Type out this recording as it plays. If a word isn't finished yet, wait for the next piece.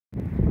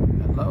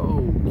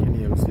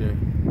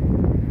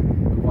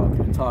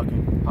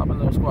talking. Popping a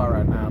little squat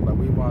right now, but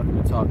we walking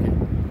and talking.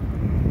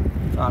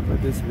 The topic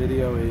of this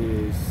video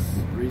is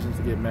reasons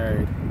to get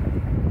married.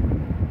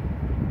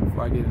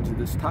 Before I get into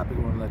this topic,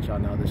 I want to let y'all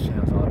know this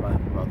channel is all about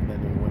helping both men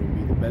and women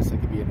be the best they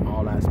can be in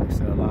all aspects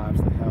of their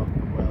lives, the health,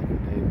 the wealth, the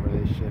dating,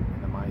 relationship,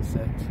 and the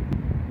mindset.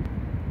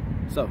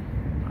 So,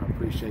 I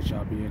appreciate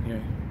y'all being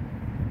here.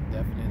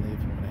 Definitely, if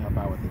you want to help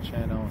out with the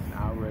channel and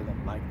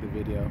algorithm, like the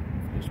video.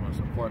 If you just want to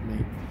support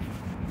me.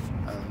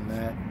 Other than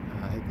that,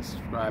 hit the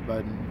subscribe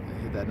button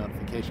and hit that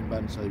notification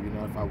button so you'll be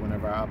notified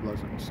whenever I upload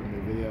some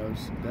new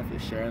videos. Definitely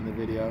sharing the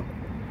video.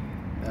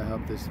 That'll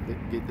help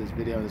get this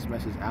video and this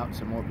message out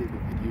so more people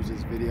can use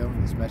this video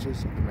and this message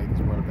so we can make this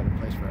world a better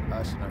place for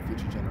us and our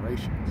future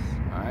generations.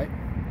 Alright?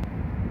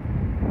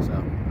 So,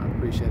 I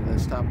appreciate it.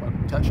 Let's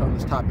touch on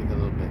this topic a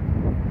little bit.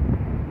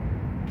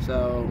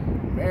 So,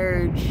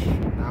 marriage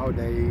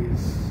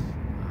nowadays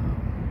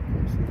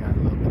got a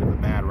little bit of a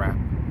bad rap.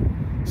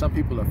 Some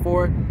people are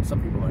for it,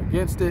 some people are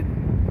against it.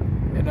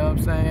 You know what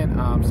I'm saying?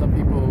 Some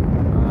people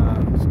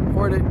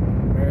support it.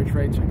 Marriage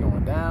rates are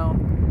going down.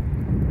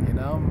 You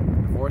know,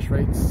 divorce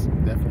rates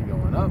definitely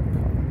going up,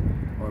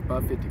 or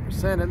above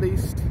 50% at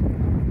least.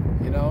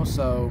 You know,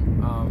 so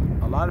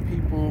a lot of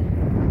people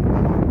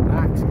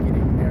are not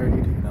getting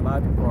married, and a lot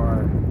of people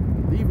are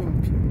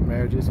leaving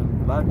marriages,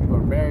 and a lot of people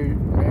are married.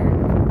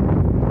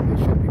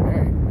 They should be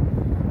married,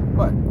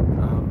 but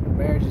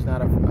marriage is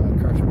not a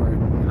curse word,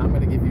 and I'm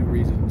going to give you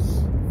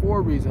reasons.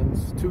 4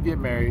 reasons to get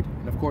married,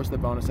 and of course the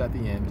bonus at the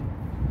end.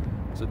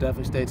 So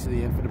definitely stay to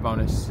the end for the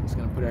bonus. It's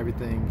going to put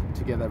everything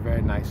together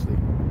very nicely,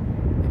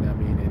 you know what I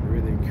mean, and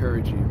really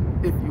encourage you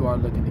if you are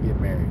looking to get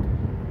married.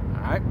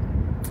 Alright,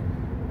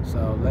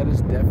 so let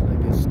us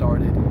definitely get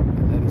started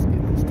and let us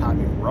get this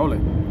topic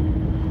rolling.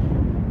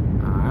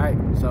 Alright,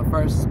 so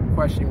first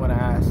question you want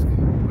to ask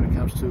when it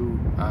comes to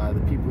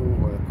the people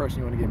or the person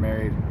you want to get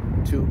married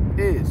to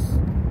is,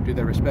 do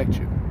they respect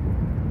you?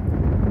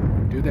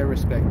 Do they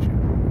respect you?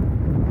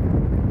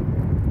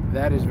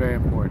 That is very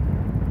important.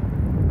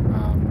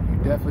 You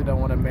definitely don't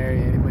want to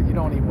marry anybody. You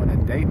don't even want to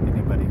date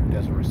anybody who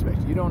doesn't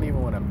respect you. You don't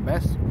even want to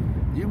mess.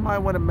 You might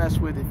want to mess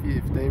with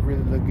if they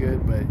really look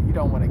good, but you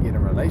don't want to get in a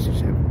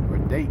relationship or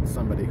date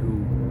somebody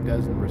who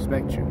doesn't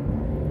respect you.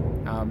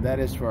 That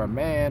is for a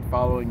man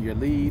following your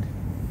lead,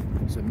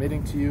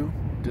 submitting to you.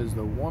 Does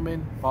the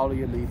woman follow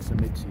your lead,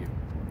 submit to you?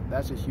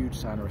 That's a huge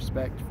sign of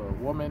respect for a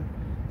woman.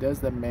 Does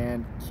the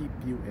man keep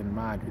you in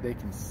mind? Do they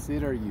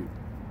consider you?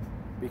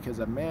 Because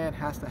a man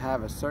has to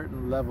have a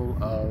certain level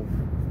of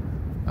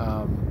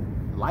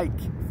like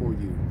for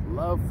you,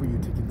 love for you,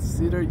 to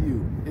consider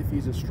you if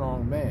he's a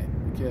strong man.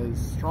 Because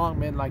strong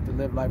men like to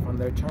live life on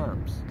their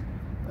terms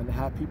and to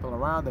have people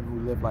around them who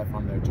live life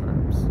on their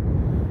terms.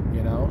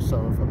 You know, so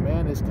if a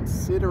man is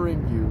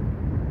considering you,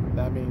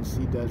 that means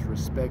he does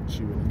respect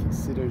you and he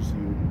considers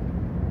you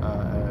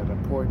an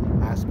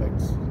important aspect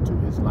to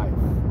his life.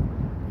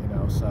 You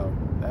know, so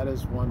that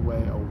is one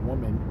way a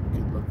woman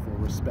could look for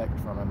respect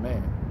from a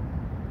man.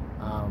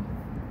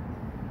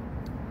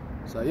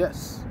 So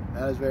yes,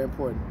 that is very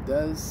important.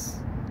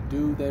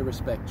 Do they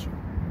respect you?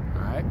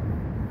 Alright.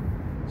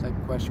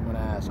 Second question you want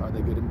to ask, are they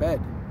good in bed?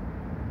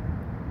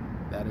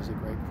 That is a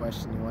great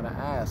question you want to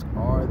ask.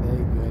 Are they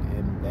good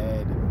in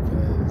bed?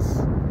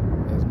 Because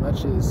as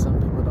much as some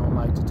people don't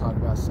like to talk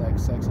about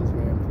sex, sex is a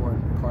very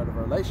important part of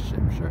a relationship.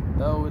 Sure,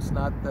 though it's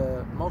not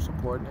the most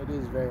important, it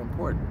is very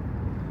important.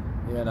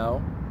 You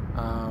know?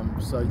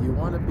 So you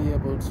want to be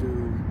able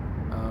to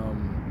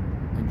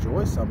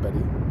enjoy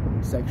somebody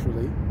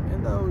sexually,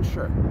 and though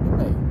sure, you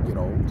may get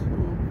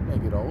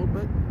old,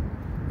 but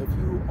if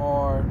you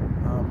are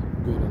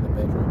good in the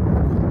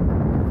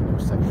bedroom, you know,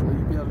 sexually,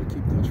 you'll be able to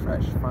keep things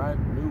fresh, find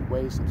new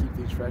ways to keep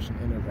things fresh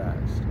and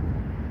energized. You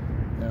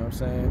know what I'm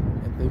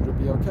saying? And things will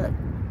be okay.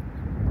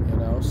 You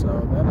know, so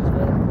that is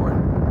very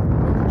important.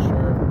 Making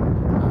sure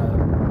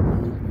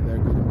they're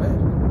good in bed.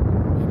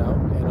 You know,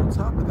 and on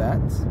top of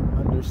that,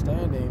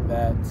 understanding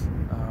that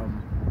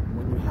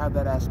when you have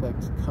that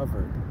aspect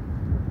covered,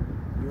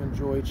 you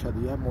enjoy each other,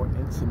 you have more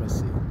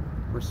intimacy,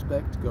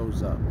 respect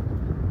goes up,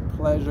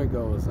 pleasure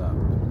goes up,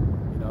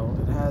 you know,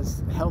 it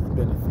has health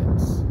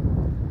benefits,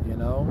 you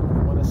know,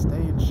 you want to stay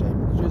in shape.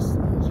 It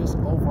just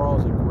overall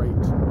is a great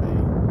way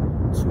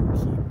to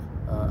keep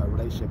a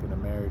relationship and a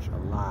marriage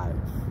alive.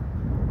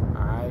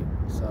 Alright,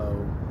 so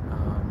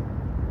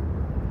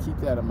keep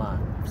that in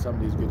mind if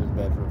somebody's good in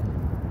the bedroom.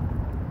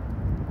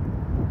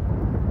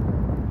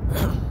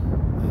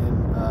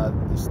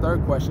 And this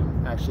third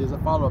question actually is a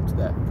follow-up to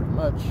that, pretty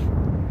much.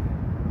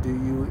 Do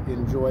you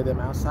enjoy them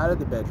outside of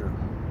the bedroom?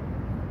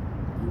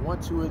 You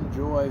want to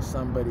enjoy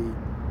somebody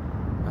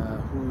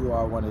who you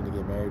are wanting to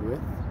get married with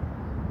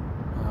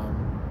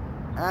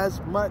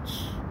as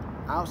much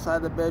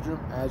outside the bedroom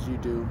as you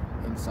do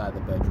inside the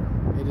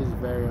bedroom. It is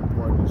very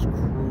important. It's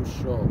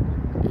crucial.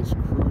 It's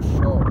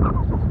crucial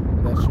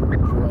that you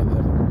enjoy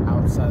them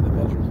outside the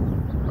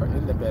bedroom, or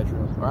in the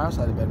bedroom, or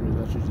outside the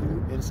bedroom as much as you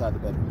do inside the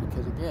bedroom.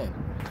 Because again,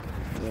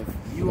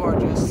 if you are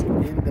just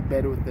in the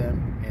bed with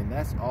them and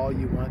that's all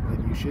you want,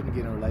 then you shouldn't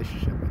get in a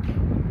relationship with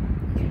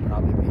them. You should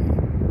probably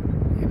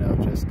be,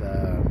 just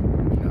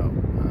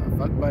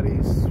fuck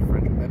buddies,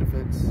 friends with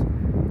benefits.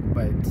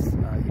 But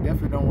you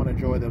definitely don't want to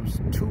enjoy them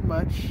too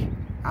much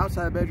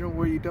outside the bedroom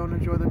where you don't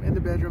enjoy them in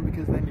the bedroom,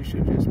 because then you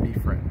should just be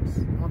friends.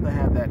 You want to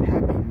have that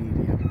happy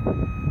medium.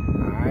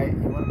 Alright?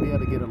 You want to be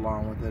able to get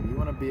along with them. You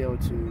want to be able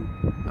to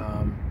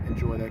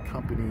enjoy their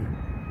company.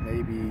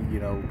 Maybe,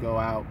 go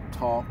out,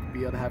 talk,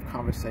 be able to have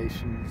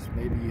conversations.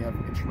 Maybe you have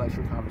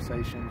intellectual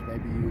conversations.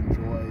 Maybe you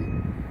enjoy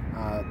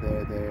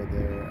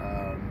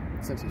their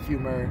sense of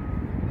humor,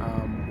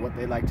 what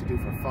they like to do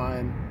for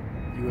fun.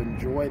 You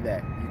enjoy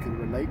that. You can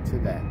relate to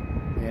that.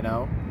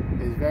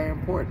 It's very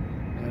important.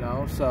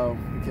 So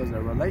because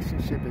a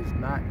relationship is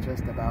not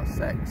just about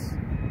sex,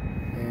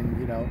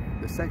 and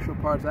the sexual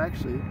part is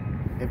actually,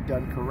 if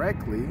done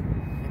correctly,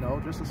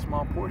 just a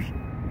small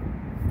portion.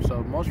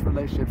 So most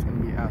relationships can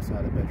be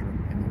outside the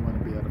bedroom, and you want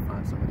to be able to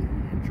find somebody who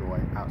you enjoy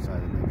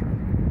outside the bedroom.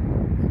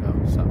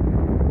 So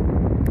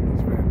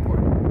it's very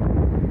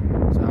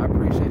important. So I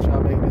appreciate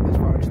y'all making it this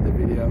far into the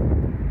video.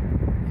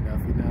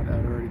 If you're not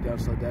already done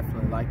so,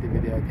 definitely like the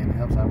video. Again, it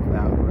helps out with the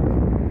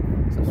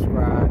algorithm.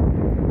 Subscribe,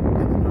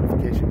 hit the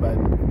notification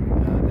button.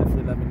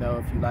 Definitely let me know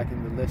if you're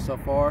liking the list so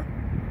far.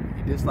 If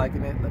you're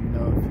disliking it, let me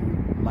know if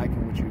you're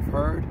liking what you've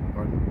heard,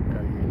 or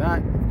you're not.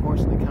 Of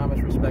course, in the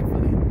comments,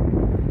 respectfully.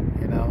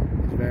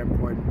 It's very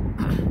important.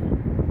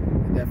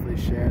 And definitely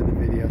share the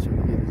video so we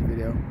can get this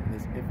video and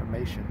this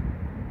information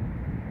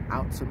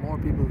out to more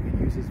people who can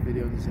use this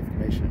video and this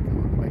information,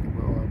 who can make the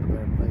world a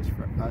better place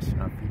for us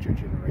and our future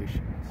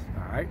generations.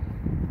 Alright?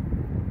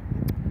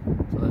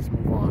 So let's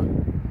move on.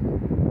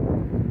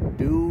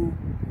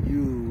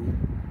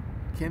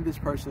 Can this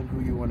person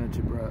who you wanted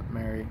to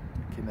marry,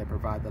 can they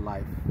provide the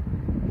life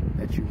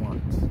that you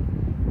want?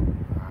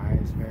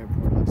 Alright, it's very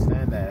important to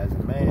understand that. As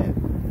a man,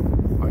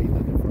 are you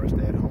looking for a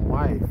stay-at-home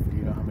wife? Do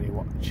you know how many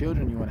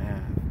children you want to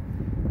have?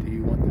 Do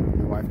you want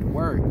your wife to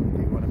work?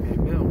 Do you want to pay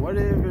bills?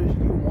 Whatever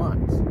you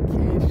want,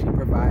 can she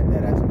provide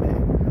that as a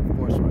man? And of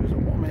course, as a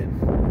woman,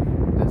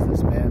 does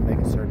this man make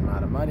a certain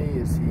amount of money?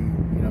 Is he,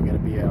 going to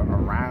be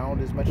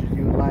around as much as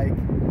you would like?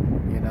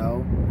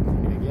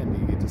 Again, do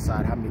you get to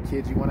decide how many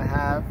kids you want to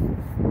have?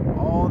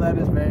 All that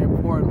is very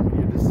important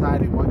when you're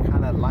deciding what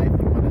kind of life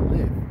you want to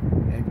live.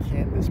 And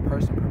can this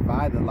person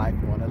provide the life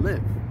you want to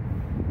live?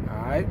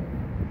 Alright?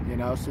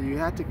 So you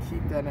have to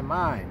keep that in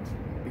mind.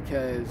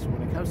 Because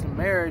when it comes to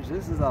marriage,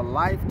 this is a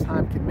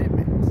lifetime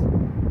commitment.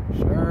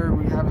 Sure,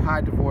 we have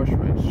high divorce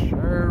rates.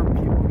 Sure,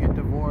 people get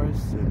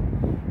divorced,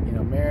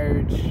 and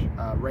marriage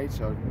rates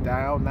are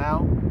down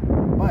now.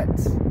 But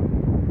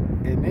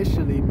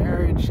initially,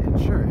 marriage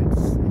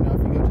insurance.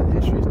 If you go to the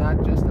history, it's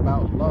not just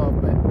about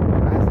love, but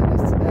as it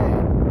is today,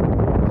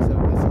 it's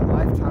a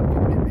lifetime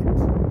commitment,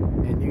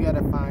 and you got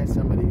to find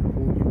somebody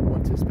who you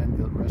want to spend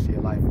the rest of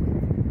your life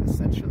with,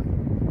 essentially.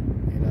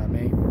 What I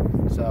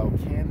mean? So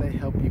can they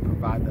help you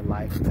provide the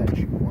life that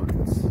you want?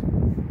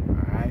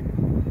 Alright?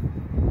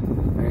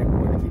 Very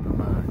important to keep in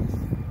mind.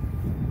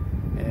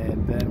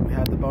 And then we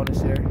have the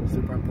bonus here,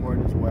 super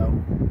important as well,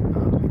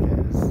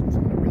 because it's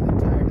going to really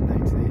tie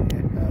everything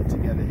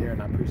together here,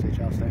 and I appreciate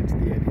y'all staying to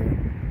the end here.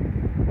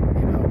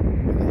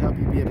 Do they help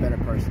you be a better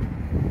person?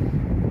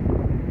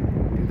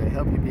 Do they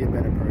help you be a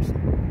better person?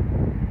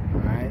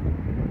 Alright?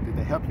 Do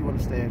they help you want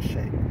to stay in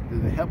shape? Do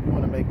they help you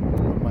want to make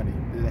more money?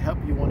 Do they help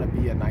you want to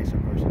be a nicer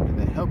person? Do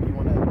they help you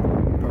want to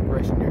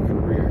progress in your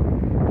career?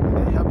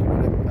 Do they help you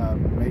want to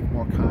make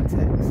more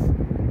contacts?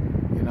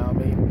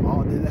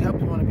 Do they help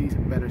you want to be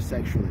better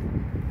sexually?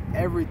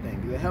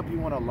 Everything. Do they help you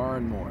want to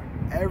learn more?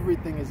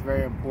 Everything is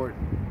very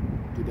important.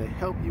 Do they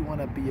help you want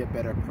to be a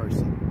better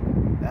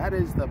person? That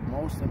is the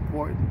most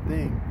important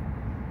thing.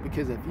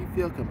 Because if you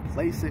feel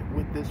complacent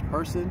with this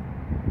person,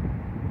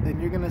 then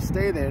you're going to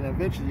stay there, and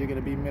eventually you're going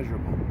to be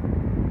miserable.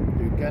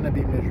 You're going to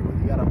be miserable.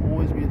 You got to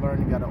always be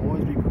learning. You got to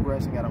always be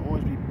progressing. You got to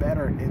always be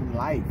better in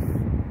life.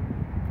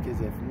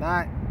 Because if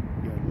not,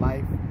 your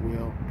life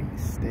will be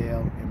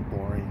stale and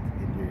boring,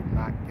 and you're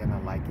not going to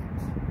like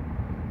it.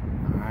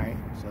 Alright?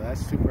 So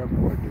that's super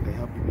important. Do they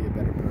help you be a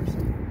better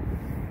person?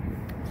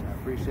 So I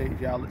appreciate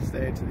y'all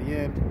staying to the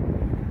end,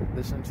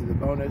 listening to the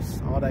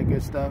bonus, all that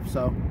good stuff.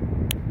 So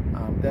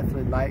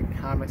definitely like,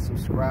 comment,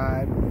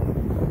 subscribe,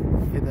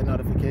 hit the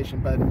notification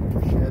button,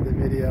 share the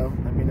video.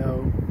 Let me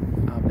know.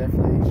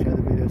 Definitely share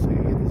the video so you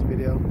can get this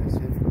video, this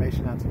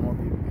information out to more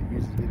people who can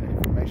use this video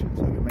information,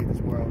 so we can make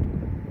this world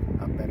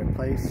a better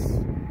place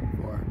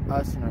for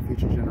us and our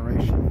future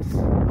generations. If you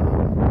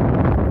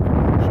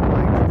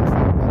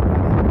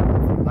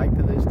like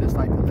the list,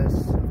 dislike the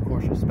list, of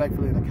course,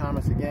 respectfully in the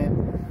comments again.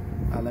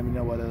 Let me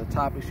know what other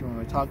topics you want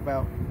me to talk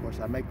about. Of course,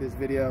 I make this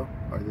video,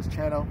 or this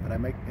channel that I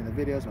make in the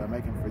videos, so I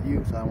make them for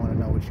you, so I want to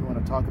know what you want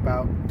to talk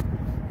about.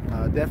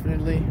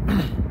 Definitely,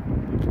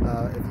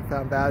 if you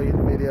found value in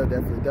the video,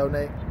 definitely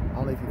donate.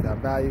 Only if you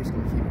found value. It's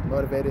going to keep me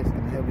motivated. It's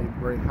going to help me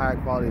bring high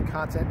quality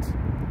content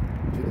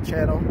to the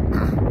channel. Of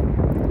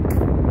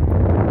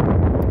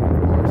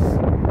course,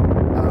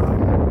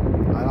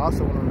 I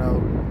also want to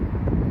know,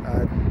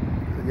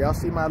 y'all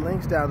see my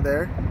links down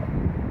there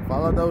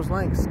follow those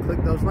links.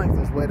 Click those links.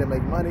 There's a way to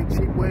make money,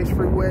 cheap ways,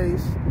 free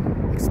ways,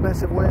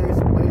 expensive ways,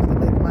 ways to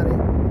make money.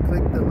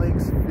 Click the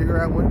links,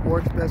 figure out what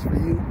works best for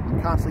you.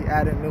 I'm constantly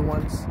adding new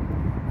ones,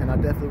 and I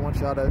definitely want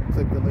y'all to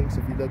click the links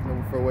if you're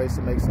looking for ways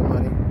to make some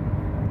money.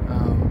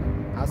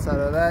 Outside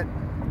of that,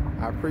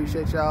 I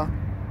appreciate y'all.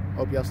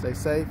 Hope y'all stay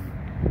safe.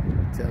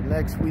 Till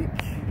next week,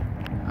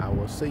 I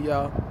will see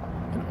y'all.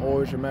 And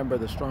always remember,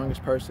 the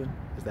strongest person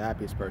is the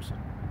happiest person.